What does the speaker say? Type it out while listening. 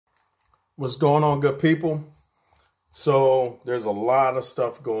What's going on, good people? So there's a lot of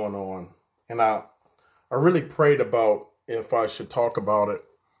stuff going on, and I really prayed about if I should talk about it.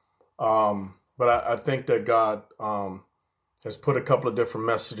 But I think that God has put a couple of different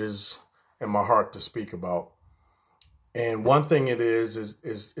messages in my heart to speak about. And one thing it is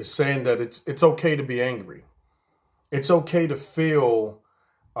saying that it's okay to be angry. It's okay to feel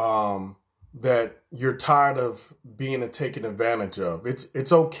that you're tired of being taken advantage of.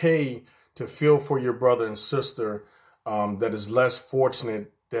 It's okay to feel for your brother and sister that is less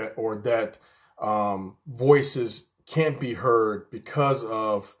fortunate, that voices can't be heard because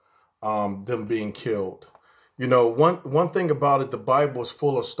of them being killed. You know, one thing about it, the Bible is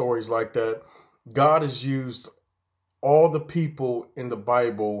full of stories like that. God has used all the people in the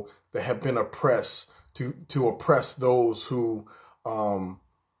Bible that have been oppressed to oppress those who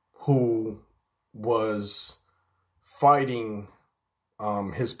was fighting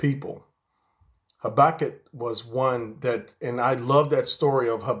his people. Habakkuk was one that, and I love that story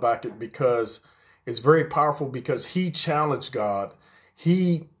of Habakkuk because it's very powerful, because he challenged God.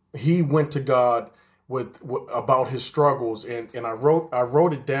 He went to God with about his struggles, and I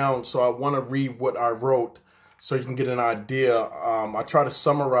wrote it down. So I want to read what I wrote so you can get an idea. I try to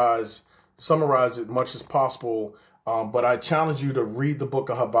summarize as much as possible, but I challenge you to read the book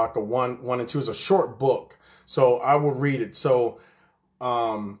of Habakkuk 1 and 2. It's a short book, so I will read it. So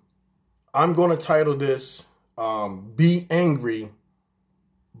I'm going to title this, Be Angry,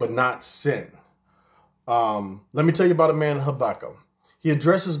 but Not Sin. Let me tell you about a man, Habakkuk. He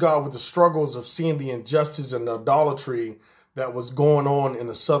addresses God with the struggles of seeing the injustice and the idolatry that was going on in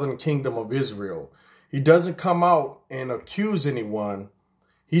the southern kingdom of Israel. He doesn't come out and accuse anyone.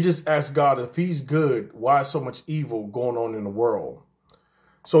 He just asks God, if he's good, why is so much evil going on in the world?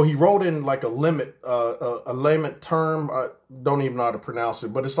 So he wrote in like a layman term. I don't even know how to pronounce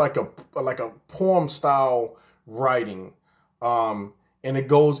it, but it's like a poem style writing. And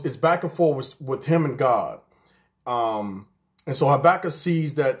it's back and forth with him and God. And so Habakkuk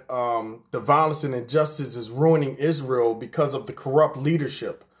sees that the violence and injustice is ruining Israel because of the corrupt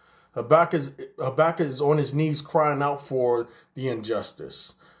leadership. Habakkuk is on his knees crying out for the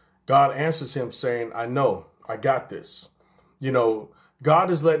injustice. God answers him saying, I know, I got this. You know,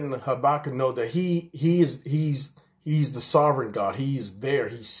 God is letting Habakkuk know that he's the sovereign God. He is there.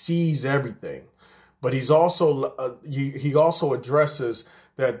 He sees everything. But he's also he also addresses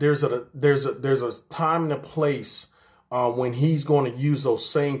that there's a time and a place when he's going to use those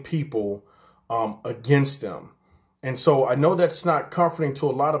same people against them. And so I know that's not comforting to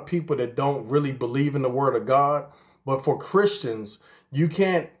a lot of people that don't really believe in the word of God. But for Christians, you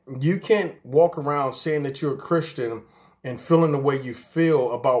can't walk around saying that you're a Christian and feeling the way you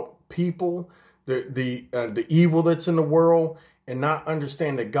feel about people, the evil that's in the world, and not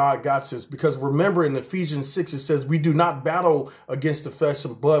understand that God got this. Because remember, in Ephesians 6, it says we do not battle against the flesh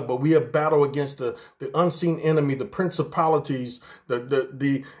and blood, but we have battle against the unseen enemy, the principalities,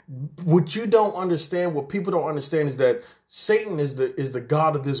 what you don't understand, what people don't understand is that Satan is the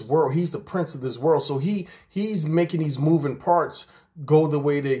God of this world. He's the prince of this world. So he's making these moving parts go the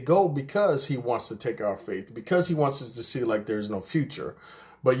way they go because he wants to take our faith, because he wants us to see like there's no future.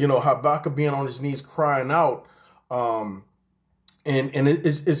 But, you know, Habakkuk being on his knees crying out, and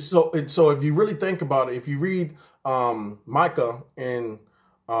it's so if you really think about it, if you read Micah and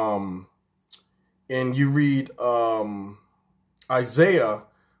you read Isaiah,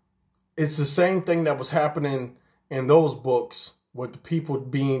 it's the same thing that was happening in those books with the people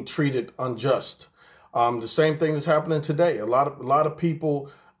being treated unjust. The same thing is happening today. A lot of people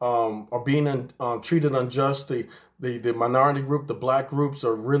are being treated unjust. The minority group, the black groups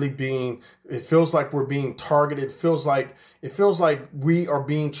are really being. It feels like we're being targeted. It feels like we are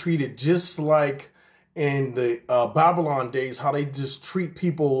being treated just like in the Babylon days, how they just treat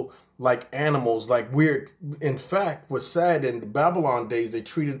people like animals. Like in fact, what's sad, in the Babylon days, they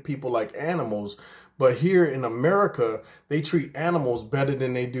treated people like animals. But here in America, they treat animals better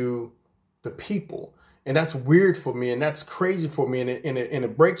than they do the people. And that's weird for me, and that's crazy for me, and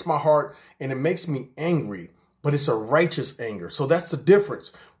it breaks my heart, and it makes me angry. But it's a righteous anger. So that's the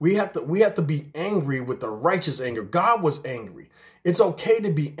difference. We have to be angry with the righteous anger. God was angry. It's okay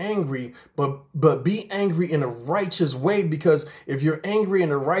to be angry, but be angry in a righteous way, because if you're angry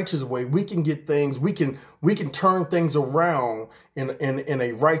in a righteous way, we can get things, we can turn things around in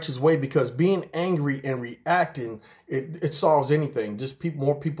a righteous way, because being angry and reacting, it solves anything. Just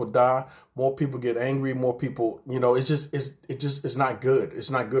more people die, more people get angry, more people, you know, it's not good.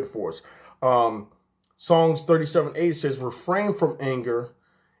 It's not good for us. Psalms 37:8 says, refrain from anger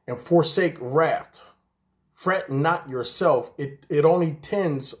and forsake wrath. Fret not yourself. It only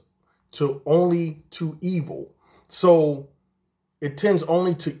tends to evil. So it tends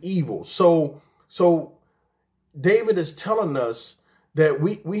only to evil. So David is telling us that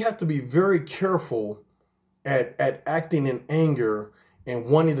we have to be very careful at acting in anger and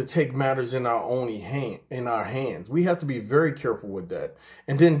wanting to take matters in our hands. We have to be very careful with that.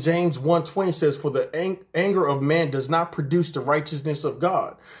 And then James 1:20 says, "For the anger of man does not produce the righteousness of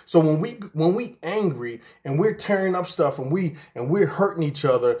God." So when we angry and we're tearing up stuff and we're hurting each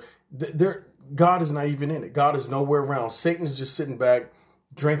other, God is not even in it. God is nowhere around. Satan is just sitting back,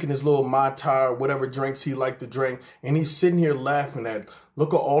 drinking his little Mai Tai or whatever drinks he liked to drink. And he's sitting here laughing at,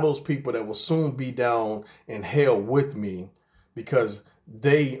 look at all those people that will soon be down in hell with me because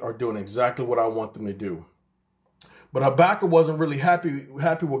they are doing exactly what I want them to do. But Habakkuk wasn't really happy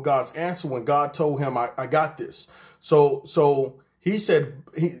with God's answer when God told him, I got this. So he said,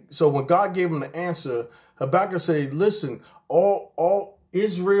 so when God gave him the answer, Habakkuk said, listen, all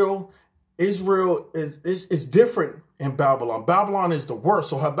Israel is different in Babylon. Babylon is the worst.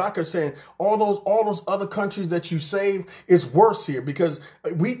 So Habakkuk is saying all those other countries that you save is worse here, because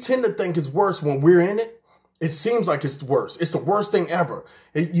we tend to think it's worse when we're in it. It seems like it's worse. It's the worst thing ever.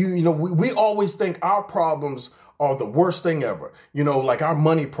 We always think our problems are the worst thing ever. Like our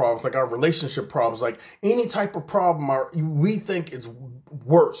money problems, like our relationship problems, like any type of problem we think it's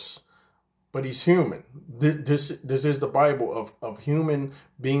worse. But he's human. This is the Bible of human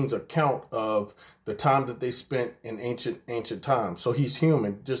beings' account of the time that they spent in ancient times. So he's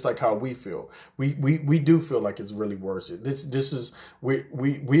human, just like how we feel. We do feel like it's really worse. We're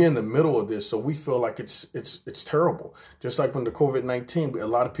in the middle of this, so we feel like it's terrible. Just like when the COVID-19, a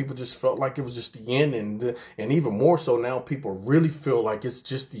lot of people just felt like it was just the end, and even more so now, people really feel like it's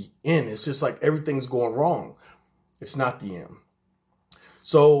just the end. It's just like everything's going wrong. It's not the end.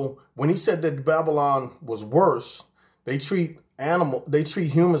 So when he said that Babylon was worse, they treat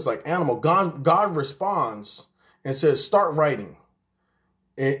humans like animal. God responds and says, start writing.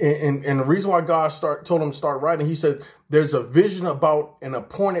 And the reason why God told him to start writing, he said, there's a vision about an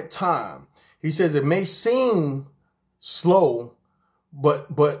appointed time. He says, it may seem slow,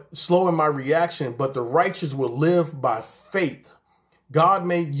 but slow in my reaction, but the righteous will live by faith. God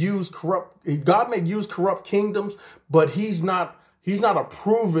may use corrupt kingdoms, but he's not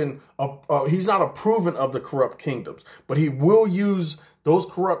approving of the corrupt kingdoms, but he will use those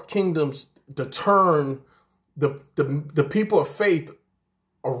corrupt kingdoms to turn the people of faith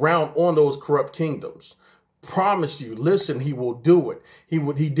around on those corrupt kingdoms. Promise you, listen, he will do it. He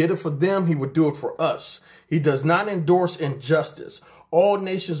did it for them. He would do it for us. He does not endorse injustice. All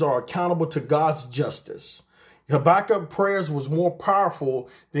nations are accountable to God's justice. Habakkuk prayers was more powerful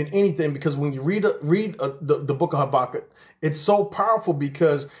than anything, because when you read the book of Habakkuk, it's so powerful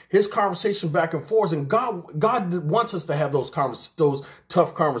because his conversation back and forth, and God wants us to have those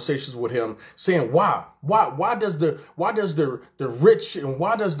tough conversations with him, saying why does the rich and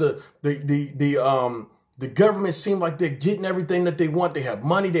why does the government seem like they're getting everything that they want? They have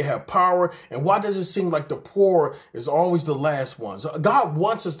money, they have power. And why does it seem like the poor is always the last ones? God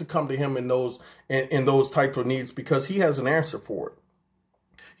wants us to come to him in those types of needs, because he has an answer for it.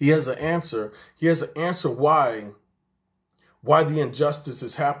 He has an answer. He has an answer why the injustice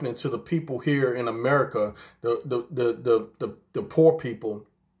is happening to the people here in America, the poor people,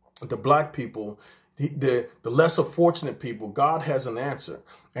 the black people, the lesser fortunate people. God has an answer.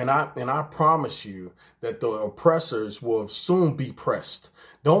 And I promise you that the oppressors will soon be pressed.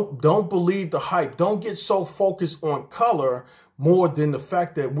 Don't believe the hype. Don't get so focused on color more than the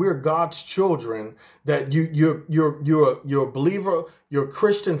fact that we're God's children, that you're a believer, you're a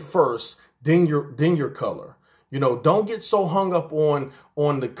Christian first, then your color. Don't get so hung up on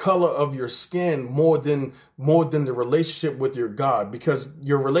the color of your skin more than the relationship with your God, because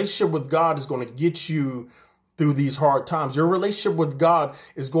your relationship with God is going to get you through these hard times. Your relationship with God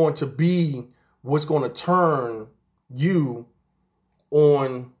is going to be what's going to turn you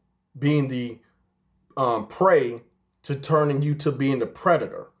on being the prey to turning you to being the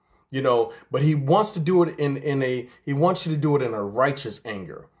predator. But he wants to do it he wants you to do it in a righteous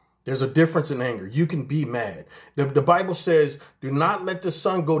anger. There's a difference in anger. You can be mad. The Bible says, do not let the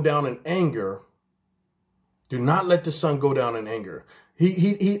sun go down in anger. Do not let the sun go down in anger.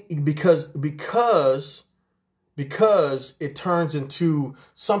 Because it turns into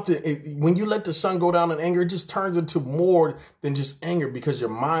something. When you let the sun go down in anger, it just turns into more than just anger, because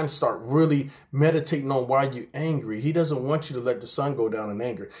your mind start really meditating on why you're angry. He doesn't want you to let the sun go down in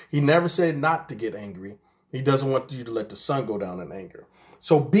anger. He never said not to get angry. He doesn't want you to let the sun go down in anger.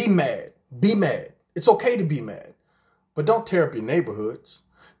 So be mad. Be mad. It's okay to be mad, but don't tear up your neighborhoods.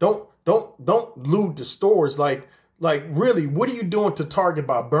 Don't loot the stores. Like Like, really, what are you doing to Target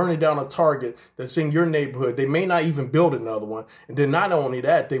by burning down a Target that's in your neighborhood? They may not even build another one. And then not only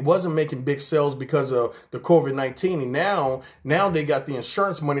that, they wasn't making big sales because of the COVID-19. And now they got the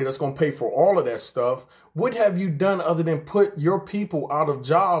insurance money that's going to pay for all of that stuff. What have you done other than put your people out of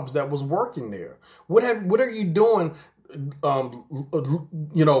jobs that was working there? What are you doing?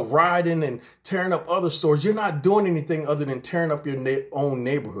 Riding and tearing up other stores. You're not doing anything other than tearing up your own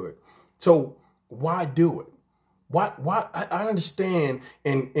neighborhood. So why do it? Why? I understand,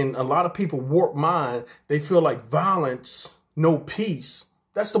 and a lot of people warp mind. They feel like violence, no peace.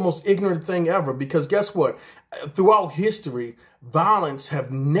 That's the most ignorant thing ever, because guess what? Throughout history, violence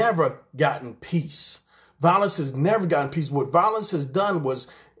have never gotten peace. Violence has never gotten peace. What violence has done was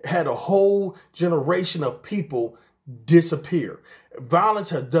had a whole generation of people disappear. Violence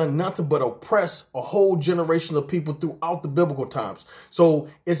has done nothing but oppress a whole generation of people throughout the biblical times. So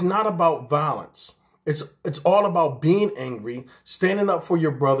it's not about violence. It's all about being angry, standing up for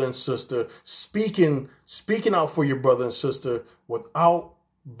your brother and sister, speaking out for your brother and sister without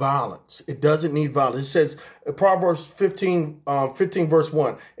violence. It doesn't need violence. It says Proverbs 15 verse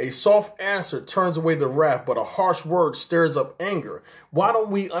 1, a soft answer turns away the wrath, but a harsh word stirs up anger. Why don't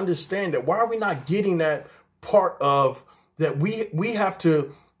we understand that? Why are we not getting that part of that? We have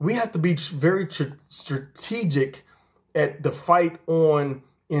to be very strategic at the fight on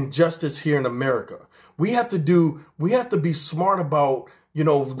injustice here in America. We have to be smart about,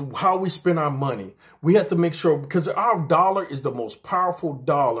 how we spend our money. We have to make sure, because our dollar is the most powerful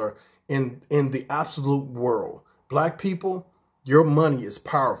dollar in the absolute world. Black people, your money is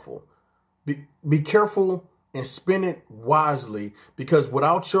powerful. Be careful and spend it wisely, because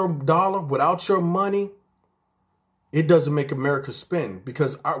without your dollar, without your money, it doesn't make America spend,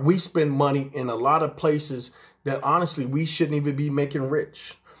 because we spend money in a lot of places that honestly we shouldn't even be making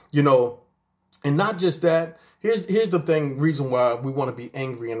rich, And not just that, here's the reason why we want to be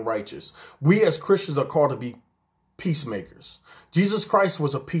angry and righteous. We as Christians are called to be peacemakers. Jesus Christ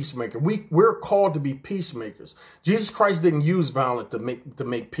was a peacemaker. We're called to be peacemakers. Jesus Christ didn't use violence to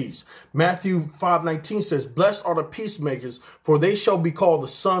make peace. Matthew 5:19 says, blessed are the peacemakers, for they shall be called the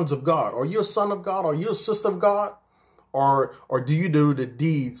sons of God. Are you a son of God? Are you a sister of God? Or do you do the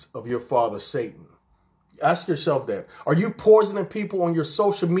deeds of your father, Satan? Ask yourself that. Are you poisoning people on your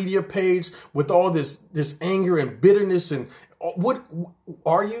social media page with all this anger and bitterness? And what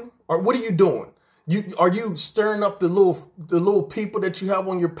are you? Or what are you doing? Are you stirring up the little people that you have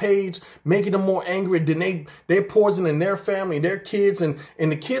on your page, making them more angry? Then they're poisoning their family, their kids, and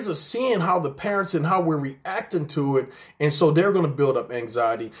the kids are seeing how the parents and how we're reacting to it, and so they're going to build up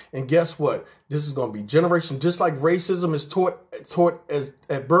anxiety. And guess what? This is going to be generation. Just like racism is taught as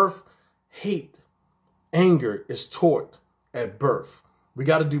at birth, hate. Anger is taught at birth. We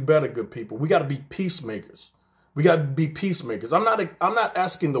got to do better, good people. We got to be peacemakers. We got to be peacemakers. I'm not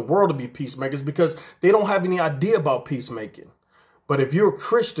asking the world to be peacemakers, because they don't have any idea about peacemaking. But if you're a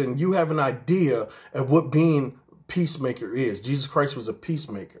Christian, you have an idea of what being peacemaker is. Jesus Christ was a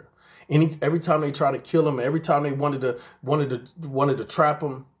peacemaker. Every time they tried to kill him, every time they wanted to trap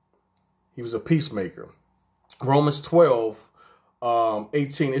him, he was a peacemaker. Romans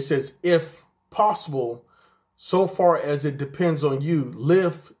 12:18, it says, if possible, so far as it depends on you,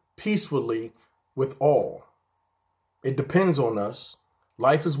 live peacefully with all. It depends on us.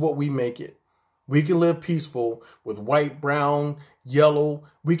 Life is what we make it. We can live peaceful with white, brown, yellow.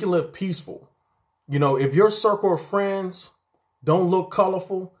 We can live peaceful. If your circle of friends don't look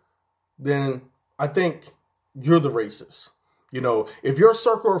colorful, then I think you're the racist. If your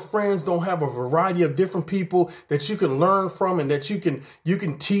circle of friends don't have a variety of different people that you can learn from, and that you can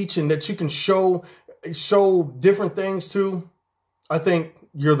teach, and that you can show different things to, I think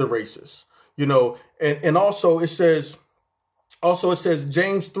you're the racist. And also it says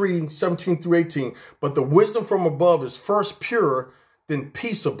James 3:17-18, but the wisdom from above is first pure, then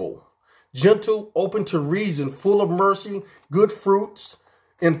peaceable, gentle, open to reason, full of mercy, good fruits,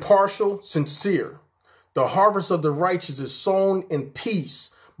 impartial, sincere. The harvest of the righteous is sown in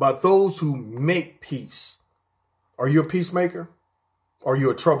peace by those who make peace. Are you a peacemaker? Or are you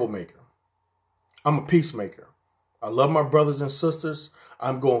a troublemaker? I'm a peacemaker. I love my brothers and sisters.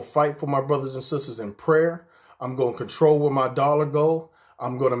 I'm going to fight for my brothers and sisters in prayer. I'm going to control where my dollar go.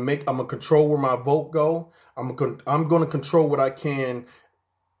 I'm going to control where my vote go. I'm going to control what I can.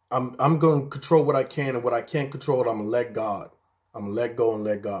 I'm going to control what I can, and what I can't control, I'm going to let God. I'm going to let go and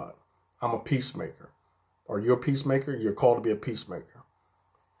let God. I'm a peacemaker. Are you a peacemaker? You're called to be a peacemaker.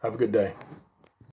 Have a good day.